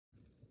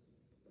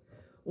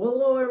Well,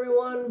 hello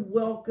everyone.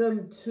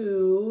 Welcome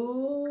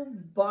to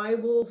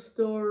Bible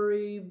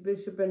Story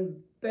Bishop and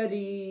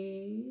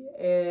Betty.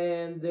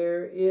 And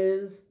there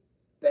is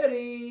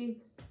Betty.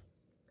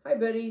 Hi,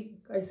 Betty.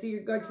 I see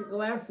you got your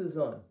glasses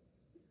on.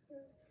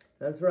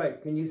 That's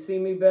right. Can you see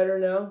me better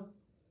now?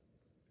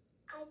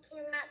 I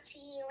cannot see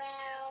you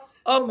well.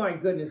 Oh my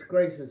goodness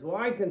gracious. Well,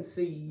 I can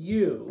see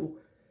you.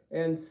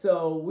 And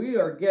so we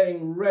are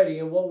getting ready.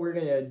 And what we're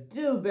going to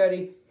do,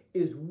 Betty,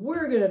 is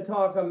we're going to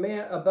talk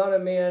about a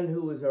man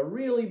who was a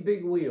really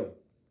big wheel.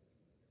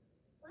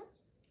 What?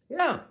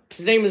 Yeah,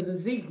 his name is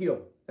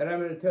Ezekiel. And I'm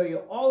going to tell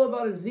you all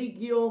about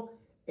Ezekiel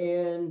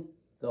and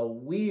the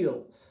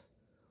wheels.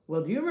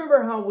 Well, do you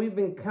remember how we've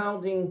been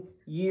counting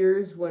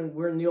years when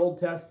we're in the Old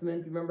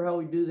Testament? Do you remember how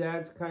we do that?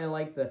 It's kind of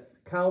like the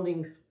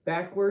counting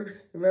backwards,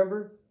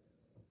 remember?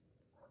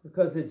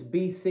 Because it's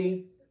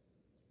BC.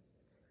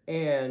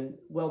 And,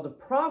 well, the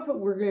prophet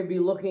we're going to be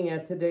looking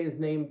at today is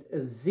named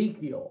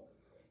Ezekiel.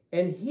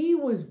 And he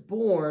was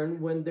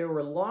born when there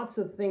were lots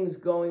of things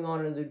going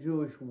on in the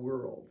Jewish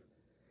world.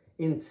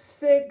 In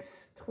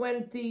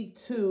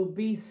 622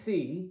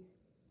 BC,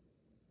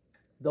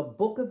 the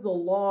book of the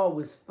law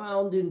was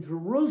found in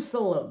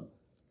Jerusalem.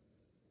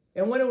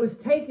 And when it was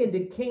taken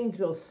to King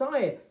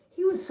Josiah,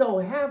 he was so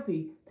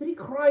happy that he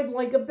cried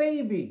like a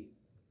baby.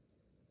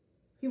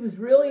 He was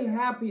really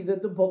happy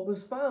that the book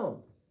was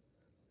found.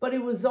 But he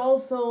was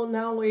also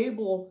now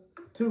able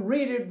to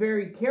read it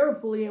very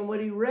carefully, and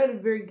when he read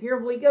it very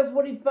carefully, guess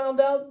what he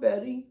found out,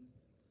 Betty?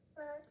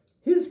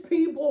 His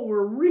people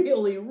were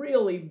really,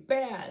 really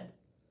bad.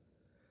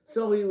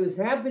 So he was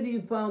happy he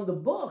found the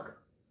book,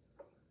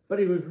 but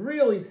he was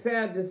really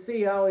sad to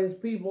see how his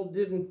people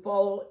didn't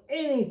follow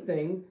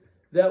anything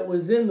that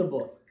was in the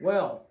book.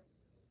 Well,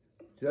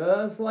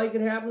 just like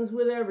it happens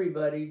with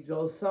everybody,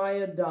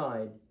 Josiah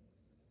died.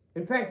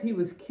 In fact, he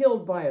was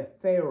killed by a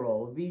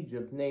pharaoh of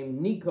Egypt named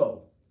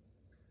Necho.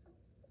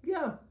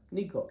 Yeah,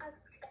 Necho.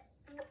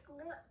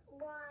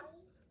 Why?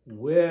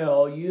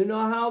 Well, you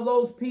know how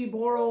those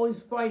people are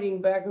always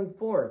fighting back and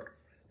forth.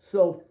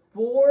 So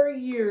 4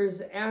 years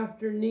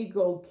after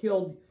Necho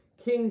killed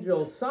King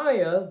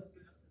Josiah,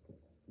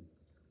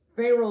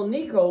 Pharaoh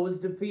Necho was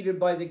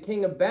defeated by the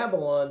king of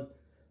Babylon,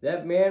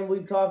 that man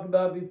we've talked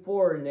about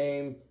before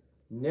named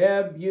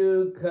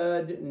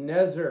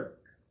Nebuchadnezzar.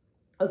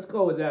 Let's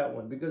go with that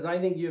one, because I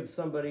think you have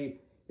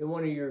somebody in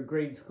one of your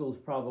grade schools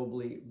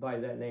probably by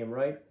that name,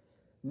 right?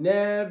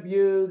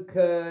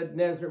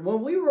 Nebuchadnezzar.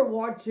 When we were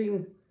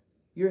watching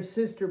your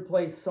sister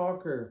play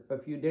soccer a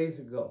few days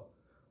ago,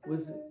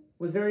 was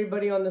there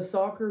anybody on the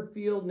soccer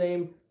field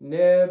named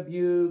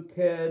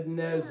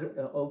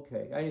Nebuchadnezzar?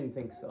 Okay, I didn't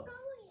think so.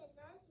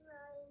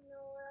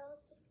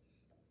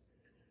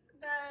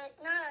 But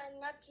not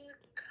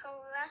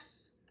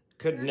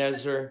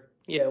Nebuchadnezzar.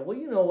 Yeah, well,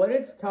 you know what?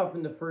 It's tough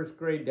in the first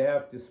grade to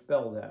have to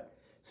spell that.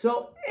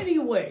 So,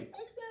 anyway. It's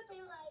going to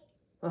be like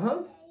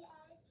Uh-huh.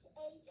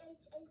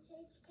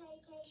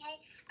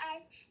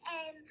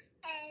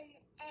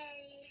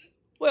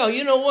 Well,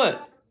 you know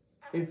what?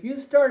 If you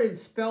started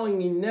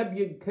spelling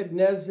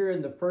Nebuchadnezzar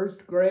in the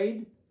first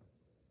grade,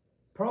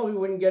 probably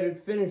wouldn't get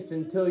it finished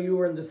until you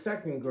were in the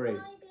second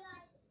grade.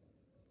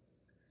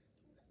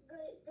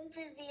 This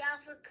is the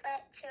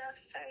alphabet to a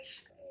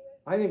first grader.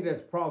 I think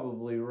that's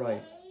probably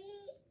right.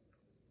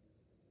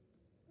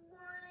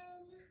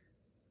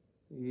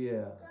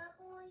 Yeah.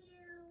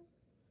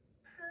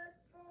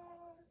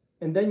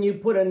 And then you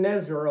put a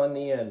Nezer on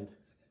the end,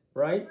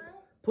 right?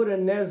 Put a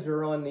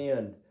Nezer on the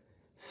end.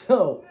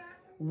 So,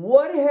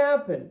 what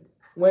happened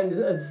when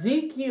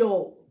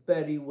Ezekiel,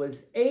 Betty, was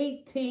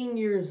 18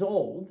 years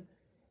old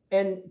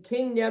and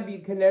King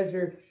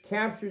Nebuchadnezzar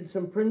captured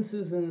some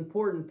princes and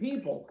important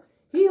people?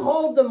 He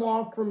hauled them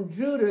off from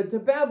Judah to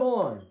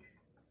Babylon.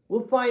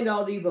 We'll find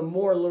out even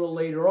more a little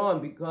later on,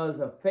 because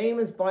a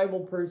famous Bible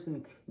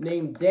person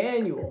named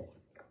Daniel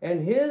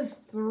and his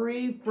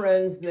 3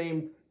 friends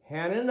named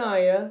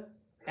Hananiah,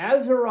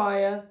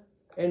 Azariah,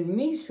 and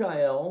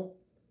Mishael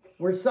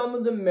were some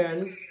of the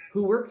men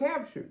who were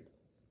captured.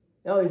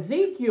 Now,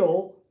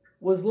 Ezekiel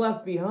was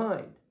left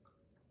behind.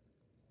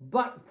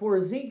 But for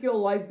Ezekiel,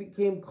 life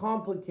became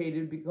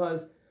complicated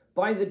because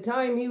by the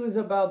time he was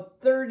about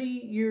 30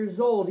 years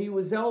old, he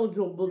was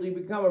eligible to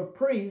become a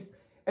priest,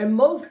 and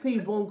most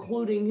people,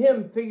 including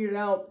him, figured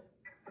out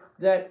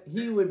that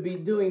he would be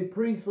doing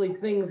priestly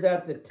things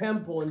at the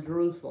temple in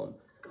Jerusalem.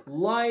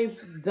 Life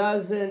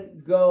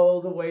doesn't go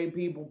the way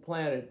people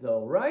plan it,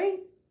 though, right?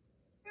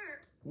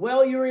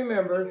 Well, you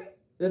remember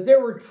that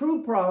there were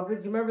true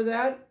prophets, remember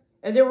that?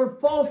 And there were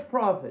false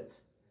prophets.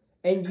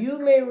 And you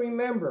may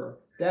remember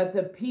that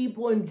the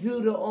people in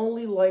Judah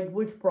only liked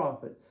which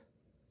prophets?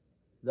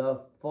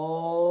 The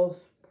false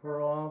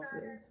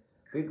prophets.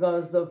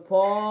 Because the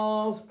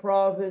false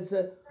prophets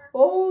said,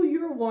 oh,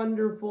 you're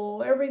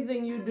wonderful.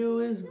 Everything you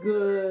do is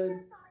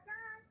good.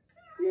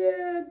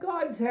 Yeah,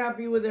 God's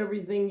happy with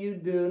everything you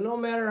do. No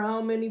matter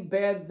how many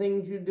bad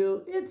things you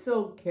do, it's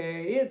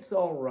okay. It's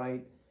all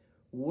right.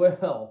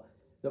 Well,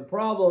 the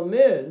problem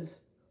is,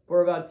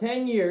 for about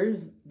 10 years,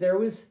 there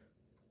was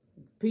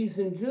peace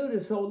in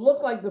Judah. So it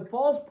looked like the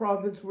false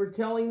prophets were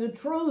telling the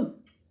truth.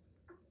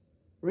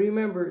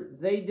 Remember,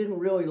 they didn't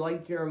really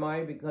like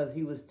Jeremiah because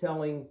he was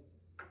telling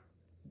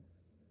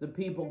the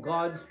people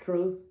God's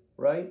truth,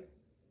 right?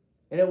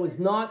 And it was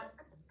not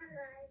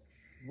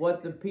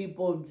what the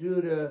people of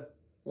Judah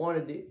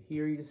wanted to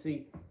hear, you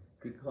see,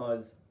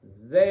 because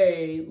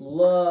they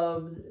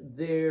loved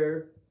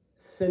their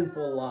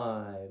sinful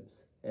lives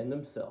and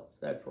themselves.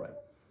 That's right.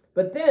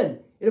 But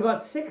then, in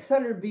about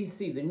 600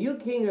 BC, the new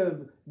king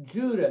of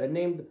Judah,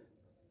 named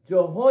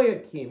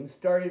Jehoiakim,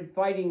 started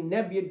fighting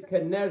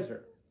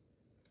Nebuchadnezzar.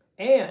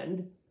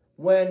 And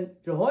when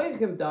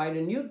Jehoiakim died,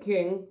 a new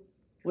king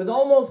with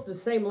almost the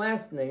same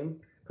last name,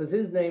 because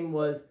his name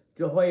was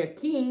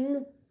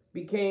Jehoiakim,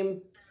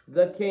 became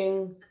the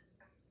king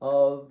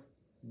of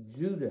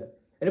Judah.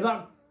 At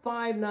about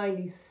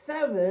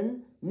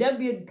 597,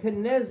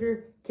 Nebuchadnezzar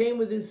came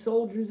with his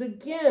soldiers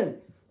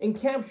again and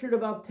captured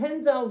about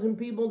 10,000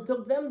 people and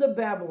took them to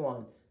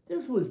Babylon.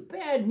 This was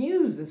bad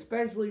news,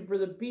 especially for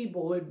the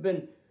people who had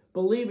been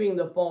believing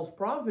the false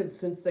prophets,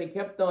 since they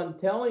kept on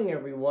telling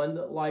everyone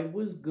that life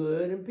was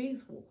good and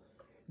peaceful.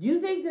 Do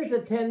you think that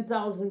the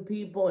 10,000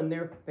 people and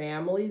their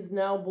families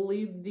now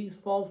believe these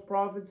false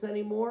prophets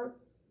anymore?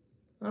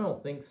 I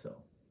don't think so.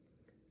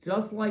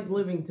 Just like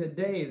living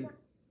today,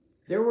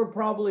 there were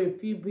probably a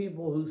few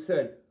people who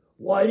said,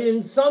 "Why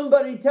didn't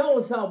somebody tell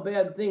us how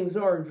bad things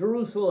are in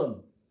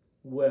Jerusalem?"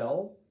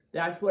 Well,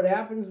 that's what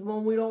happens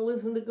when we don't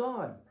listen to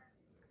God.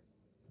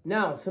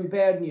 Now, some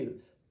bad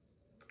news.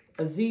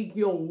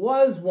 Ezekiel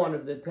was one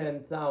of the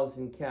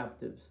 10,000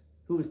 captives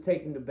who was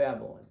taken to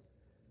Babylon.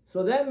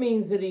 So that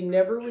means that he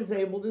never was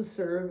able to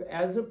serve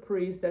as a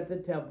priest at the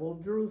temple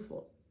of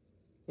Jerusalem.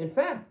 In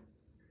fact,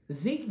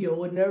 Ezekiel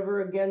would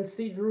never again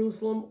see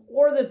Jerusalem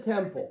or the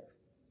temple.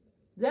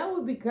 That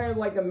would be kind of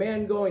like a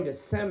man going to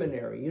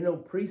seminary,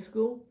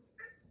 preschool,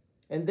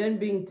 and then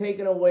being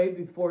taken away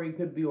before he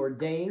could be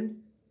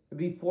ordained,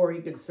 before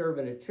he could serve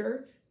in a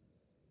church.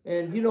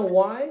 And you know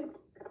why?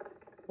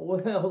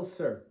 Well,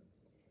 sir,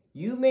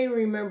 you may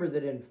remember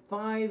that in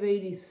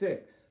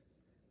 586,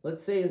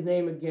 let's say his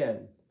name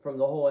again from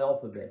the whole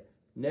alphabet.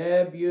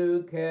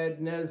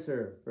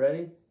 Nebuchadnezzar.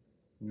 Ready?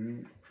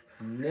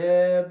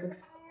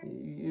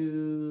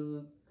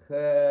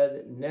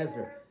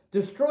 Nebuchadnezzar.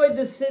 Destroyed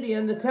the city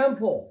and the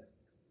temple.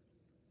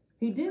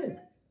 He did.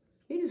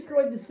 He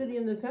destroyed the city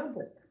and the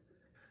temple.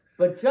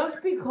 But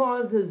just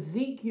because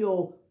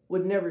Ezekiel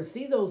would never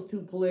see those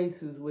two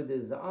places with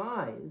his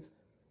eyes,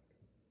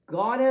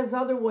 God has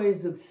other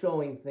ways of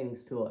showing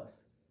things to us.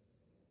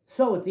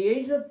 So at the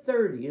age of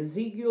 30,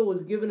 Ezekiel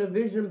was given a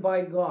vision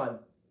by God.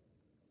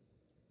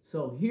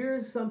 So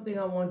here's something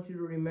I want you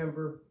to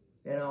remember,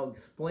 and I'll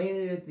explain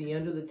it at the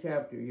end of the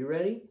chapter. You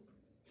ready?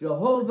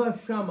 Jehovah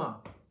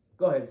Shammah.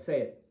 Go ahead,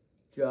 say it.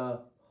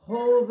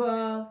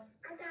 Jehovah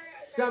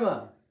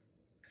Shammah.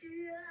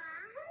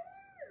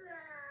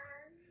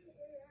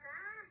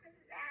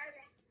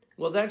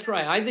 Well, that's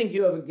right. I think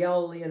you have a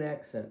Galilean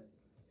accent.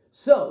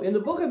 So, in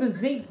the book of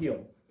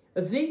Ezekiel,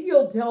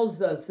 Ezekiel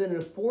tells us in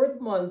the 4th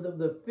month of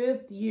the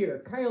 5th year,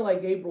 kind of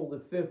like April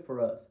the 5th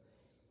for us,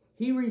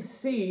 he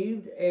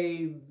received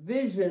a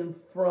vision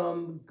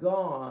from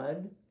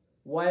God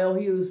while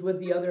he was with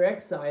the other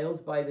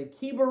exiles by the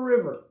Kibar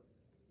River.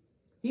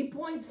 He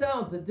points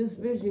out that this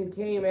vision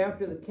came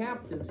after the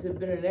captives had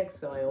been in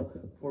exile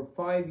for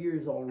 5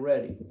 years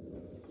already.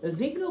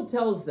 Ezekiel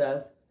tells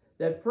us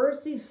that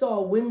first he saw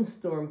a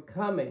windstorm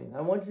coming.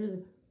 I want you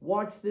to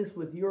watch this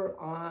with your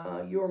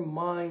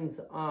mind's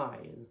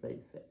eye, as they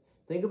say.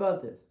 Think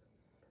about this.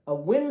 A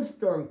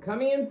windstorm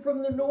coming in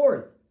from the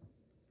north.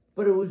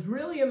 But it was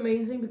really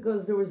amazing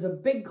because there was a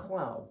big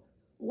cloud,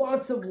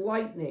 lots of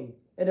lightning,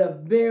 and a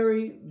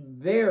very,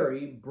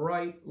 very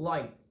bright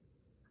light.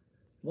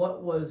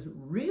 What was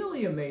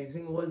really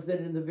amazing was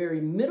that in the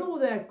very middle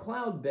of that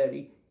cloud,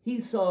 Betty,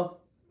 he saw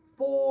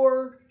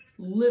 4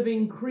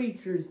 living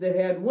creatures that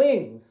had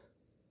wings.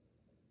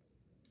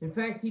 In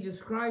fact, he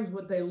describes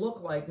what they look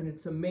like, and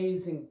it's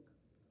amazing.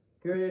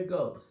 Here it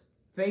goes.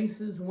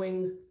 Faces,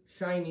 wings,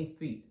 shiny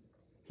feet.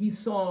 He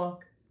saw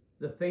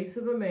the face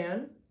of a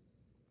man.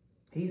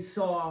 He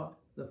saw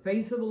the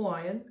face of a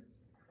lion.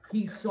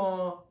 He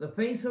saw the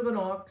face of an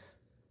ox.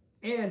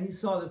 And he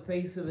saw the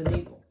face of an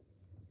eagle.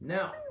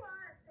 Now,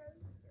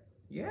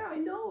 yeah, I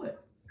know it.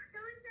 So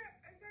it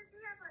does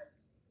he have like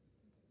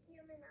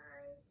human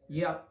eyes?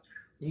 Yep,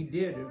 he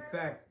did, in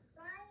fact.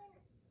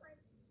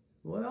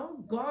 Well,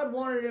 God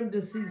wanted him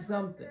to see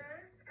something.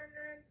 And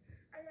then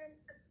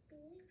a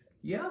beak.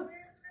 Yeah. And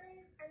then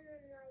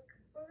like,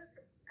 what was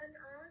it? An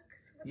ox?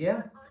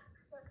 Yeah.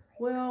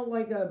 Well,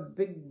 like a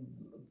big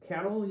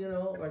cattle,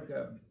 like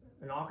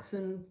an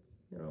oxen,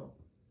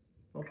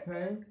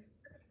 Okay.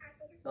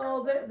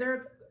 Oh,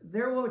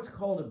 they're what's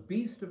called a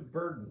beast of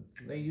burden.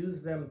 They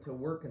use them to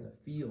work in the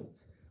fields.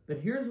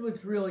 But here's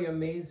what's really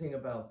amazing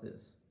about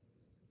this.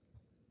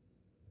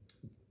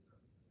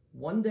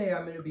 One day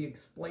I'm going to be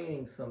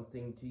explaining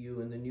something to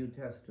you in the New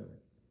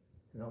Testament.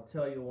 And I'll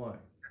tell you why.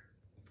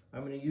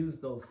 I'm going to use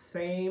those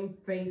same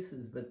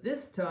faces, but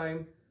this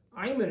time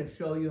I'm going to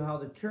show you how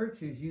the church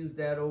has used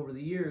that over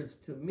the years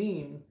to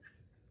mean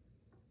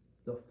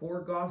the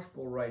four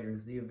gospel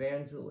writers, the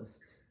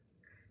evangelists.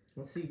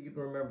 Let's see if you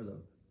can remember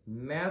them.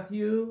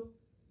 Matthew,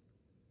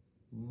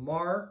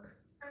 Mark,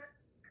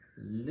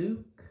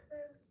 Luke,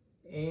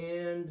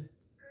 and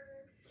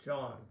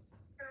John.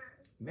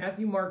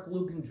 Matthew, Mark,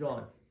 Luke, and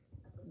John.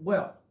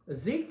 Well,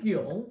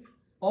 Ezekiel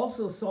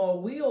also saw a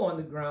wheel on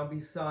the ground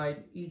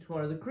beside each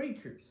one of the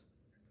creatures.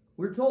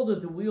 We're told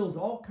that the wheels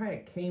all kind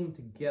of came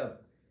together.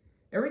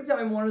 Every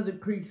time one of the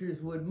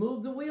creatures would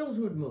move, the wheels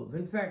would move.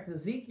 In fact,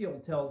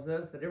 Ezekiel tells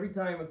us that every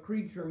time a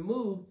creature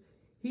moved,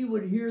 he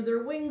would hear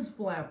their wings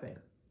flapping.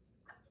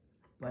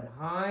 But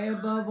high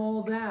above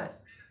all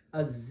that,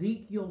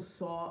 Ezekiel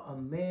saw a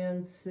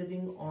man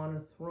sitting on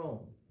a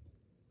throne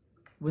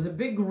with a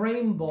big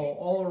rainbow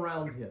all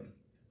around him.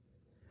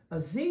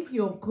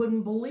 Ezekiel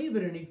couldn't believe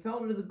it, and he fell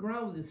to the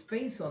ground with his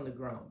face on the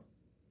ground.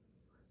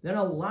 Then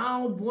a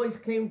loud voice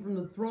came from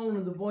the throne,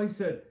 and the voice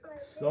said,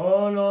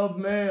 "Son of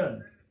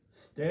man,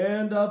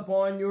 stand up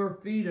on your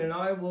feet, and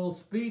I will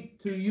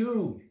speak to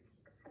you."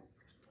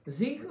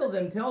 Ezekiel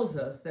then tells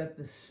us that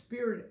the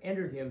Spirit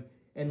entered him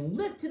and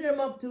lifted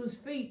him up to his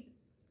feet.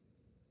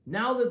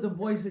 Now that the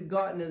voice had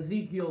gotten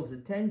Ezekiel's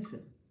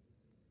attention,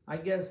 I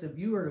guess if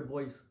you heard a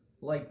voice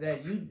like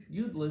that,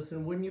 you'd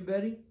listen, wouldn't you,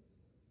 Betty?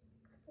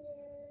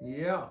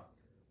 Yeah.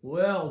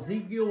 Well,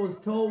 Ezekiel was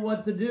told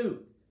what to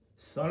do.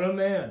 "Son of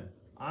man,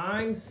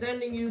 I'm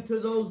sending you to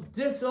those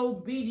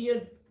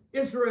disobedient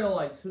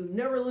Israelites who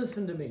never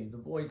listened to me," the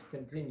voice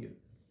continued.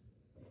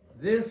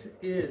 "This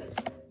is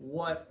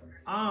what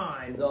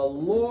I, the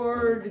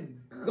Lord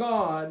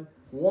God,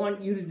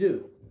 want you to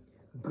do.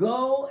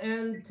 Go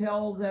and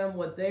tell them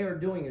what they are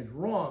doing is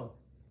wrong.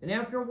 And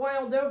after a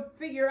while, they'll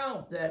figure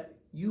out that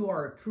you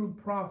are a true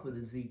prophet,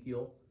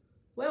 Ezekiel."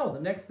 Well, the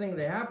next thing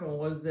that happened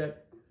was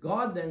that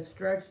God then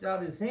stretched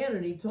out his hand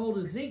and he told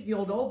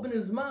Ezekiel to open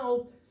his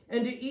mouth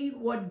and to eat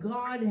what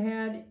God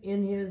had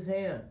in his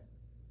hand.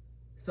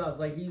 Sounds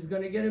like he was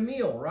going to get a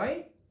meal,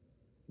 right?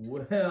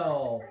 Well, It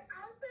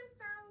also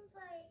sounds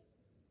like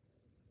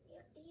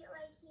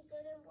he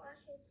didn't wash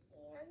his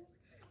hands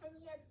and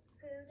he had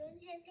food in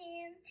his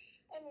hand,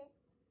 and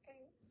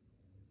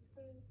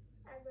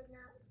I would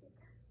not do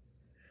that.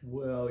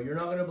 well, you're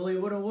not going to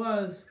believe what it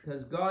was,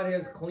 because God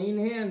has clean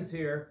hands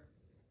here,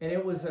 and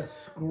it was a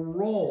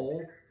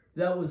scroll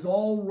that was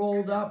all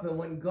rolled up, and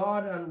when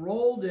God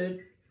unrolled it,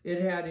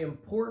 it had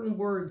important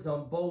words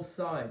on both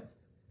sides.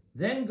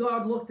 Then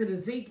God looked at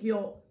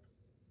Ezekiel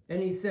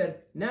and he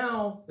said,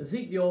 "Now,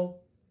 Ezekiel,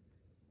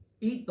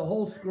 eat the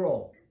whole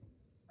scroll.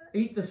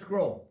 Eat the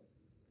scroll."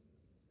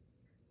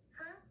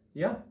 Huh?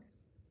 Yeah?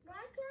 Why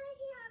can't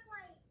he have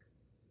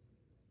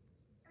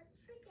a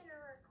chicken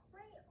or a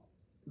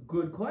quail?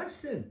 Good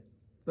question.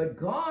 But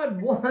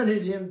God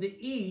wanted him to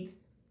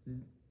eat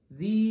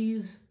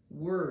these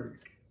words.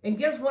 And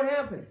guess what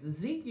happens?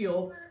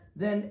 Ezekiel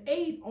then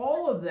ate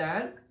all of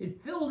that.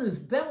 It filled his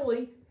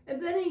belly.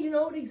 And then, you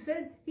know what he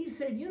said? He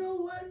said, "You know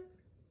what?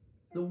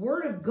 The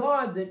word of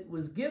God that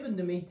was given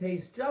to me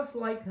tastes just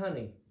like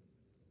honey."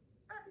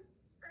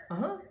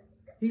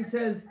 He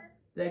says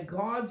that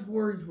God's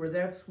words were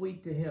that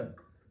sweet to him.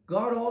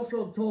 God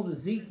also told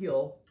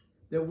Ezekiel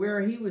that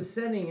where he was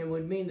sending him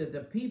would mean that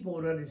the people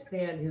would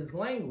understand his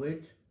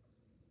language,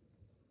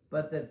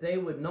 but that they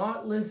would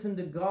not listen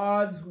to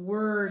God's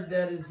word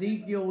that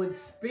Ezekiel would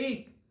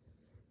speak.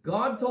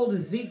 God told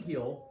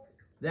Ezekiel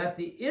that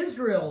the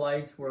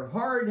Israelites were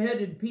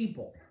hard-headed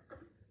people,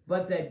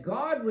 but that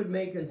God would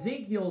make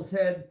Ezekiel's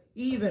head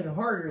even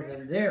harder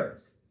than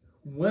theirs.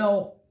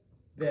 Well,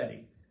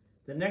 Betty,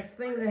 the next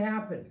thing that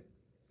happened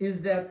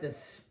is that the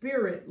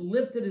Spirit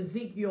lifted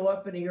Ezekiel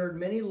up, and he heard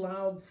many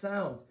loud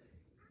sounds.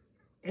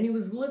 And he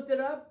was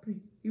lifted up,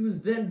 he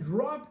was then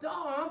dropped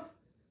off,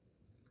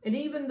 and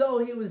even though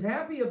he was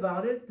happy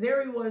about it,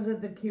 there he was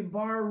at the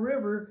Kibar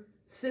River,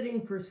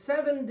 sitting for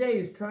 7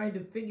 days trying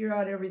to figure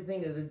out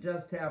everything that had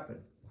just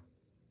happened.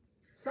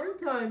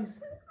 Sometimes,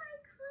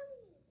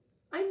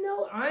 I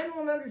know, I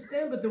don't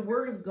understand, but the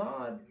Word of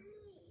God,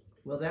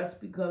 well, that's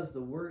because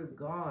the Word of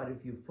God,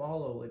 if you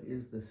follow it,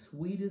 is the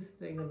sweetest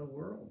thing in the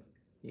world.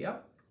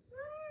 Yep.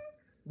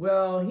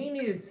 Well, he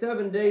needed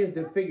 7 days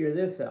to figure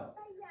this out.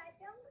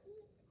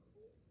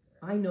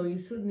 I know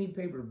you shouldn't eat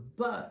paper,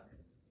 but,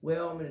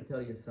 well, I'm going to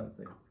tell you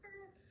something.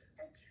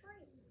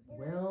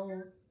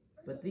 Well,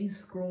 but these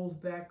scrolls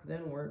back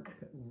then weren't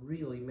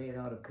really made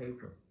out of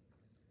paper.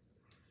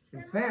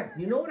 In fact,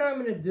 you know what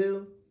I'm going to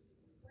do?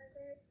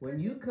 When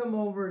you come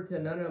over to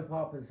Nana and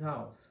Papa's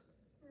house,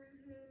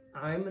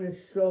 I'm going to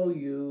show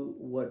you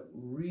what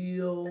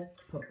real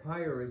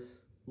papyrus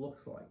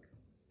looks like.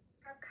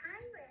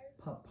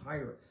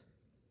 Papyrus.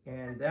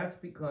 And that's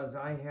because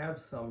I have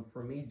some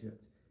from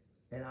Egypt.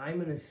 And I'm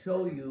going to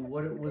show you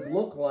what it would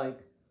look like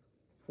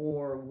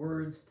for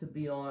words to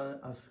be on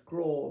a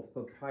scroll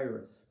of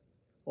papyrus.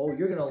 Oh,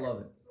 you're going to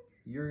love it.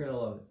 You're going to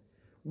love it.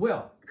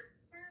 Well,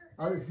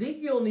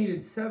 Ezekiel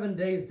needed 7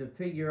 days to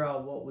figure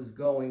out what was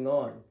going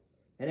on.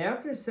 And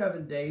after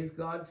 7 days,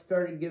 God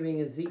started giving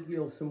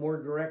Ezekiel some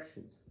more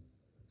directions.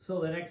 So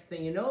the next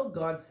thing you know,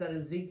 God sent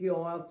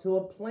Ezekiel out to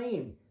a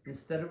plain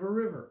instead of a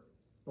river,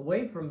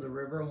 away from the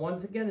river. And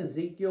once again,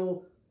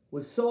 Ezekiel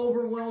was so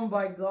overwhelmed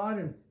by God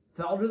and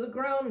fell to the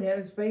ground and had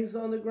his face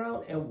on the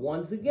ground. And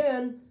once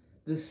again,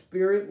 the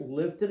Spirit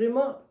lifted him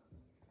up.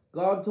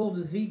 God told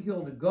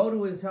Ezekiel to go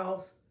to his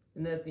house,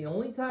 and that the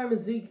only time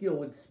Ezekiel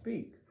would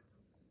speak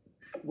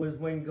was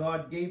when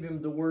God gave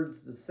him the words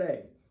to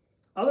say.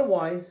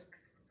 Otherwise,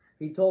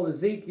 he told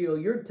Ezekiel,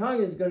 your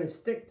tongue is going to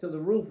stick to the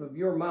roof of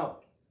your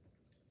mouth.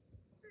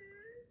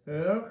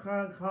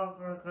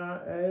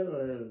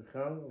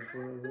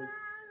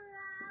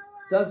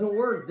 Doesn't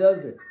work, does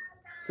it?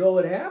 So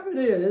what happened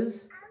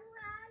is,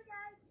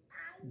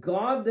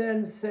 God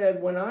then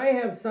said, when I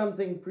have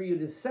something for you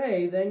to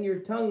say, then your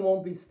tongue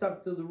won't be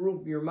stuck to the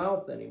roof of your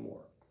mouth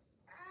anymore.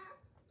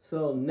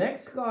 So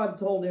next God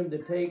told him to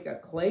take a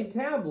clay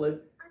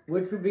tablet,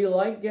 which would be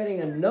like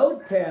getting a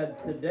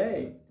notepad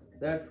today.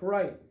 That's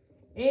right.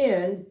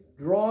 And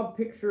draw a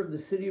picture of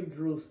the city of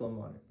Jerusalem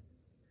on it.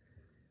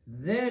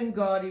 Then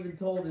God even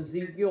told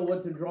Ezekiel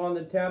what to draw on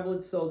the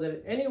tablet so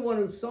that anyone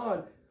who saw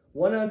it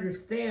would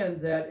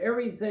understand that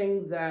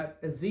everything that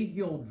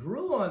Ezekiel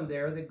drew on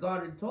there, that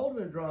God had told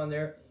him to draw on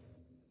there,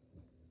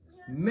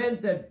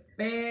 meant that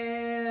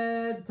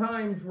bad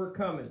times were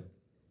coming.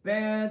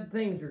 Bad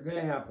things are going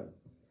to happen.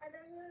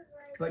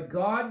 But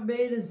God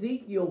made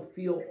Ezekiel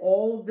feel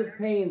all of the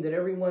pain that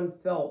everyone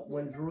felt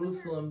when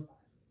Jerusalem,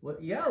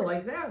 yeah,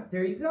 like that.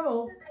 There you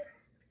go.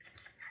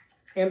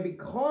 And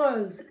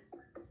because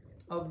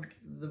of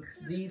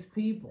these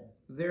people,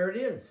 there it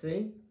is,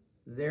 see?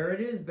 There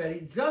it is,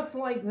 Betty, just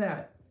like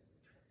that.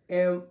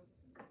 And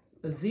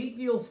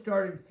Ezekiel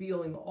started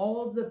feeling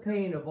all of the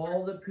pain of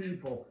all the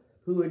people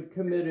who had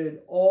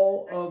committed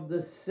all of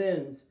the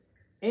sins.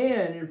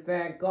 And, in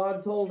fact,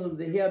 God told him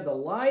that he had to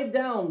lie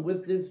down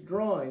with this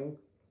drawing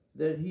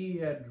that he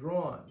had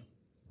drawn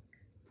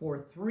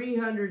for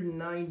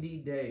 390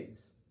 days.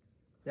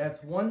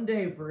 That's one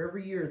day for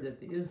every year that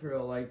the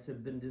Israelites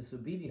have been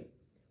disobedient.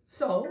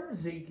 So,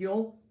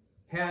 Ezekiel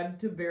had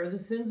to bear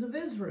the sins of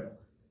Israel.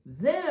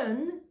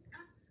 Then,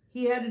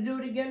 he had to do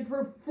it again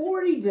for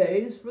 40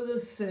 days for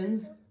the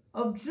sins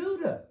of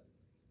Judah.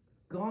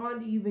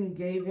 God even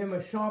gave him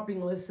a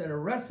shopping list and a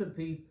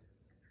recipe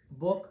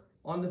book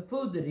on the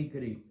food that he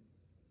could eat.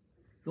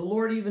 The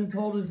Lord even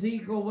told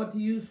Ezekiel what to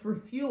use for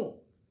fuel.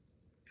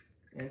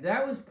 And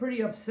that was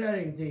pretty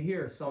upsetting to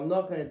hear, so I'm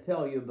not going to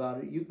tell you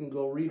about it. You can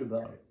go read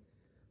about it.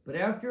 But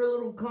after a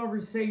little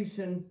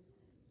conversation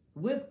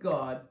with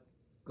God,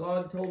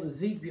 God told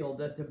Ezekiel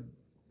that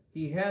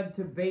he had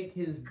to bake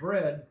his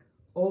bread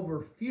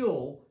over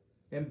fuel.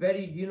 And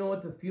Betty, do you know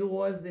what the fuel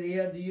was that he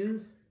had to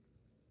use?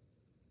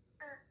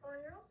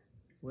 Oil?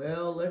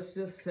 Well, let's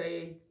just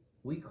say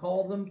we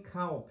call them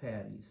cow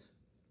patties.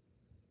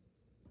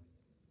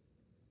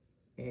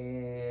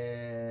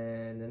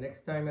 And the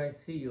next time I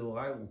see you,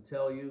 I will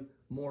tell you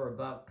more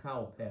about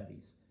cow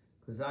patties.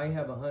 Because I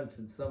have a hunch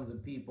that some of the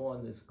people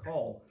on this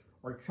call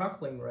are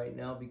chuckling right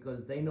now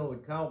because they know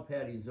what cow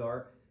patties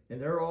are.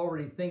 And they're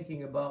already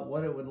thinking about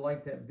what it would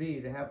like to be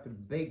to have to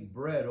bake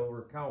bread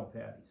over cow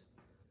patties.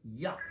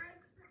 Yuck.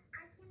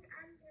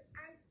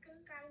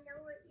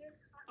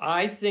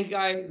 I think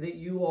that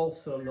you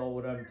also know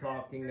what I'm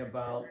talking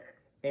about.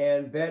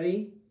 And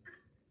Betty,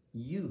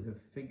 you have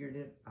figured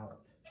it out.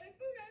 Isn't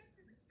it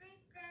the thing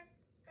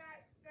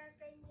that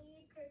they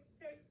need to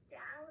sit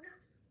down?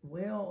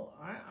 Well,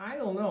 I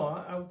don't know.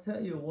 I'll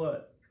tell you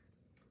what.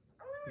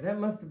 That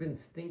must have been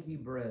stinky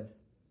bread.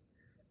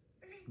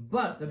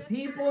 But the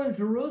people in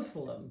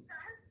Jerusalem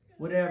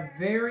would have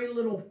very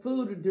little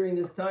food during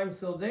this time,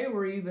 so they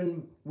were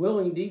even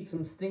willing to eat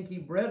some stinky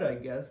bread, I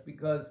guess,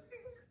 because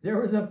there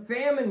was a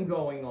famine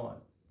going on.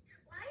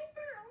 Why is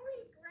there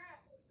only bread?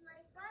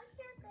 Like, why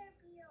can't there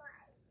be,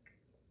 like,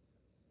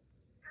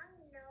 I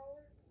don't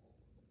know.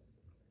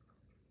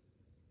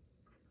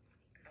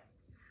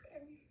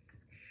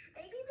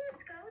 They can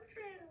just go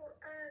to,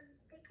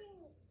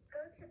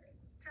 the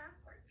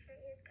chocolate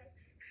trees,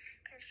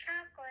 because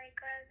chocolate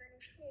grows in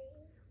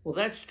trees. Well,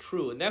 that's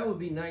true, and that would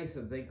be nice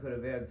if they could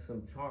have had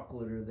some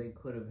chocolate, or they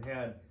could have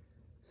had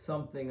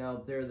something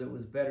out there that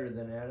was better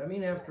than that. I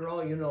mean, after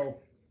all, you know,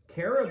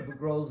 carob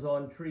grows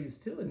on trees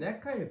too, and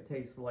that kind of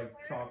tastes like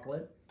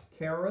chocolate.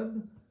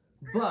 Carob,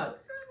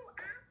 but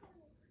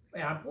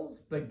apples.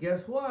 But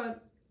guess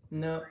what?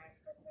 No.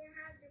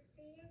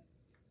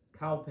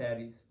 Cow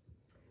patties.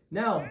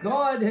 Now,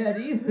 God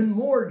had even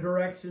more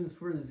directions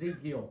for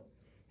Ezekiel.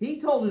 He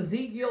told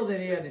Ezekiel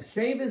that he had to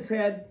shave his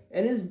head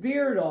and his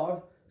beard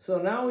off, so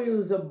now he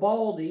was a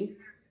baldy,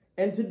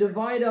 and to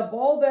divide up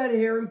all that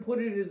hair and put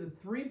it into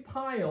 3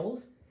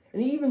 piles,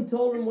 and he even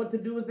told him what to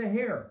do with the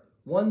hair.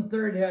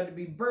 1/3 had to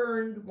be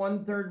burned,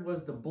 1/3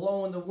 was to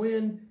blow in the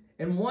wind,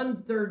 and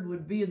 1/3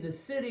 would be in the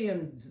city,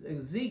 and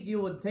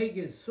Ezekiel would take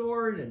his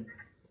sword and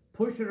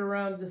push it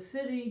around the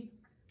city,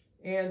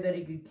 and that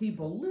he could keep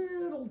a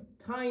little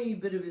tiny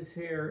bit of his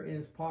hair in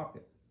his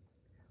pocket.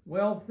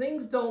 Well,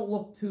 things don't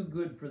look too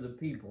good for the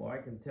people, I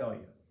can tell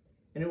you.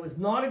 And it was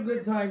not a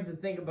good time to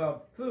think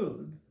about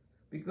food,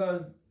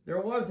 because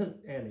There wasn't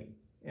any,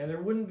 and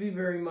there wouldn't be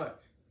very much.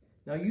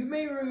 Now, you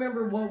may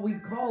remember what we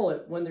call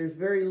it when there's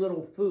very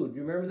little food.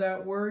 Do you remember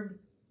that word?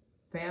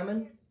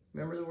 Famine?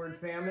 Remember the word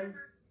famine?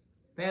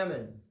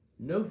 Famine.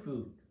 No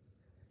food.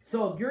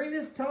 So, during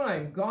this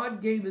time,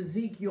 God gave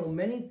Ezekiel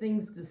many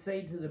things to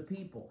say to the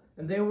people,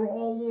 and they were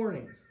all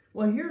warnings.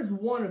 Well, here's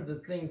one of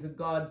the things that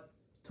God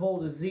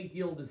told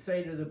Ezekiel to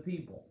say to the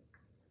people.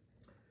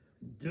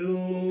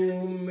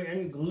 Doom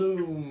and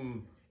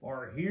gloom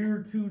are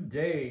here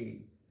today.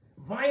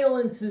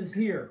 Violence is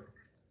here.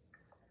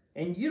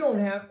 And you don't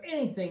have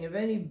anything of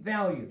any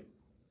value.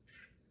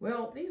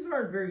 Well, these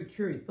aren't very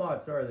cheery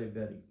thoughts, are they,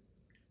 Betty?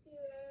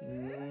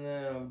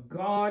 No.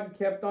 God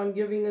kept on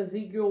giving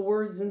Ezekiel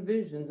words and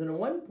visions. And at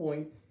one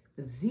point,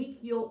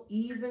 Ezekiel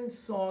even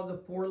saw the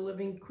 4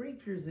 living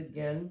creatures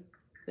again.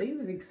 He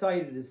was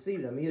excited to see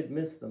them. He had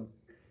missed them.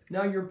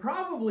 Now, you're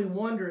probably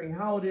wondering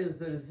how it is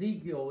that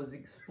Ezekiel was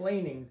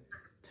explaining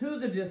to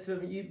the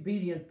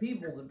disobedient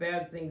people the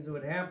bad things that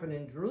would happen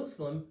in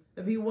Jerusalem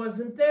if he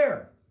wasn't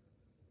there.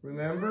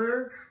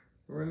 Remember,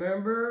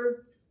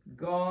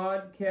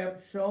 God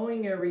kept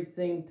showing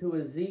everything to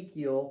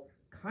Ezekiel,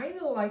 kind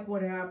of like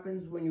what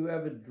happens when you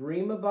have a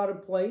dream about a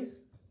place,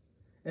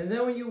 and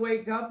then when you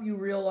wake up, you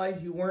realize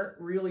you weren't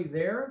really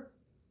there,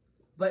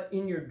 but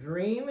in your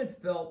dream, it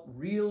felt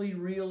really,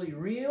 really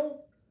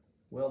real.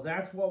 Well,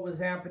 that's what was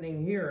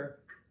happening here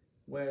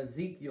when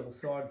Ezekiel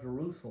saw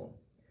Jerusalem.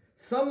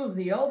 Some of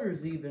the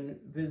elders even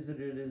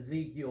visited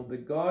Ezekiel,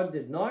 but God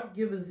did not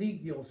give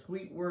Ezekiel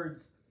sweet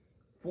words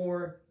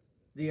for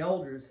the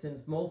elders,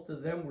 since most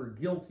of them were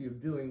guilty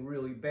of doing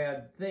really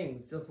bad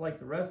things, just like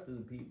the rest of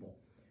the people.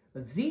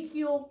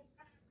 Ezekiel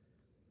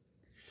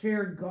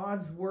shared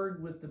God's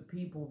word with the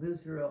people of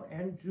Israel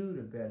and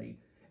Judah, Betty,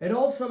 and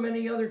also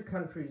many other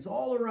countries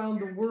all around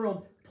the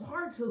world,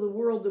 parts of the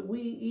world that we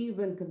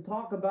even can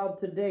talk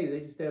about today. They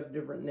just have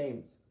different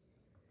names.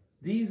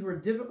 These were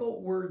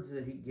difficult words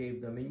that he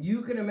gave them, and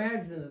you can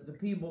imagine that the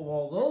people of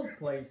all those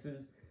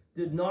places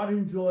did not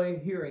enjoy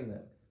hearing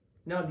them.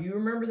 Now, do you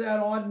remember that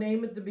odd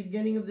name at the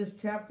beginning of this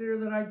chapter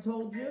that I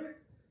told you?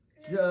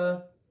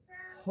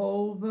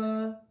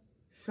 Jehovah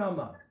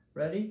Shammah.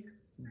 Ready?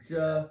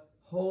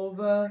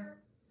 Jehovah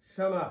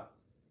Shammah.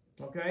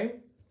 Okay?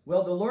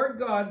 Well, the Lord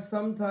God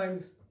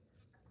sometimes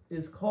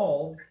is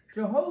called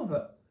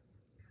Jehovah.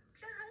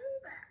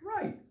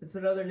 Right. It's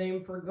another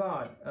name for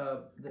God.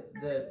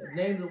 The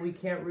name that we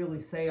can't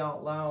really say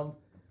out loud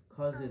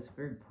because it's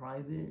very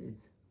private.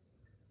 It's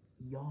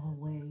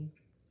Yahweh.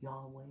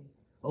 Yahweh.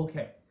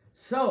 Okay.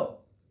 So,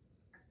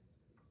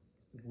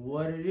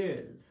 what it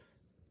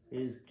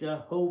is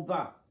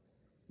Jehovah.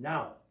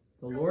 Now,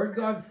 the Lord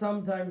God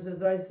sometimes,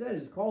 as I said,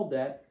 is called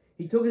that.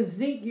 He took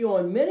Ezekiel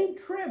on many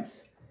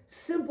trips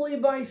simply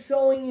by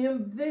showing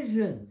him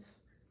visions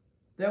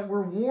that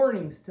were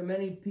warnings to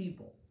many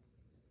people.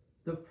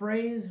 The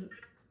phrase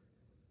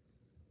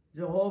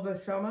Jehovah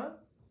Shammah,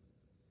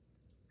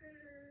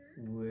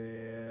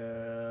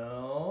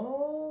 well,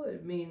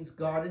 it means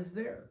God is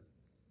there.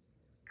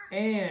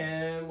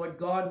 And what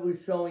God was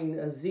showing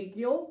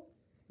Ezekiel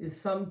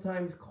is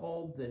sometimes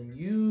called the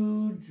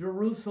New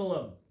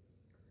Jerusalem.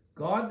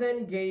 God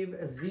then gave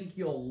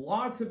Ezekiel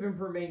lots of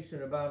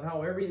information about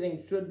how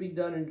everything should be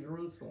done in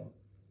Jerusalem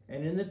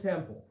and in the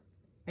temple.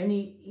 And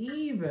he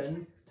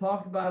even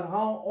talked about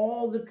how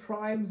all the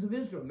tribes of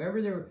Israel,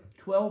 remember there were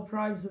 12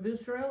 tribes of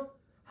Israel?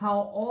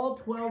 How all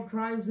 12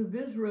 tribes of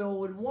Israel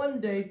would one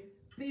day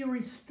be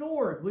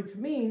restored, which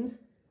means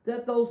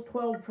that those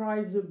 12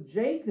 tribes of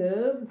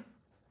Jacob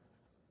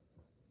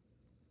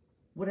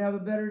would have a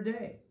better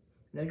day.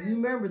 Now, you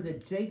remember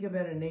that Jacob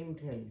had a name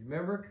change.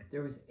 Remember,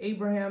 there was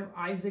Abraham,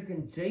 Isaac,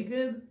 and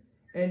Jacob.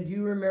 And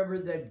you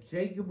remember that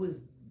Jacob was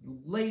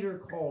later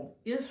called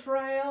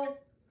Israel?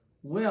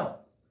 Well,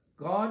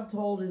 God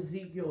told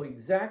Ezekiel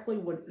exactly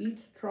what each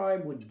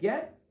tribe would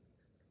get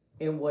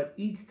and what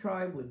each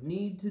tribe would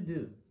need to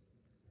do.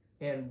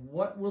 And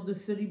what will the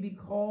city be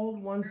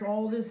called once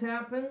all this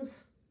happens?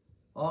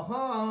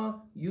 Aha,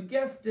 you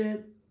guessed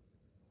it.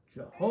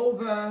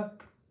 Jehovah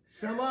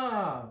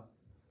Shammah.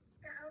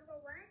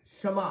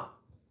 Shammah.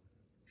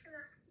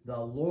 The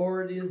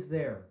Lord is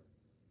there.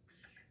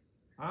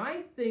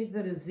 I think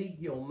that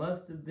Ezekiel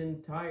must have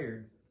been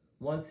tired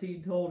once he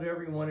told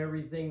everyone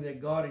everything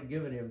that God had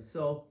given him.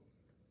 So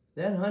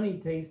that honey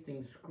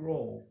tasting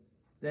scroll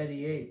that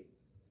he ate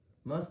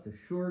must have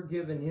sure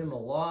given him a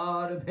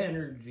lot of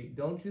energy,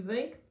 don't you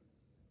think?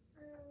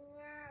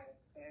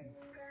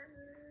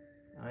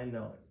 I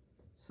know it.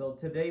 So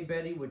today,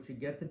 Betty, what you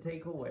get to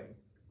take away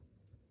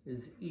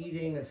is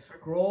eating a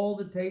scroll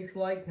that tastes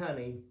like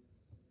honey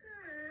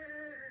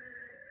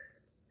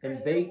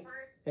and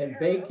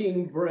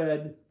baking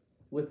bread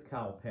with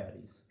cow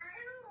patties.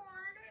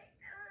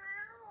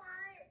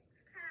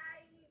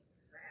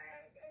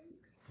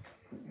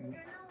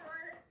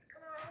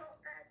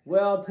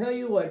 Well, I'll tell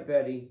you what,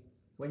 Betty.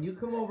 When you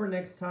come over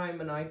next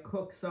time and I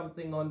cook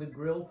something on the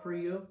grill for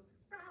you,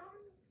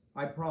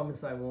 I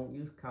promise I won't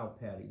use cow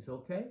patties,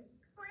 okay?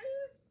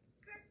 Please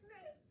just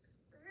make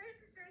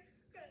this a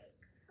steak,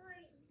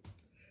 please.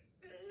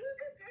 You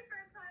could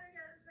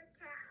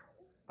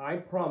I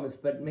promise,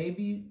 but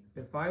maybe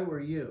if I were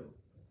you,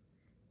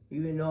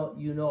 even though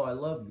you know I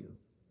love you,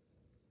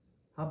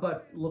 how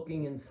about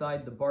looking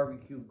inside the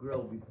barbecue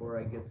grill before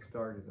I get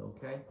started,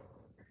 okay?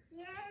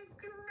 Yes,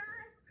 do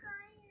not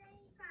try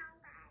any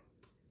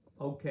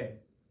salad. Okay.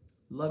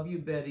 Love you,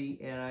 Betty,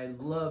 and I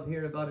love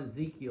hearing about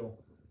Ezekiel.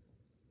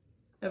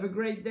 Have a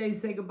great day.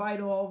 Say goodbye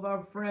to all of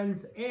our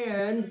friends,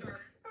 and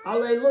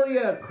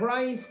hallelujah,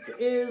 Christ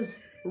is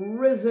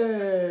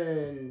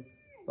risen.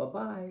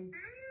 Bye-bye.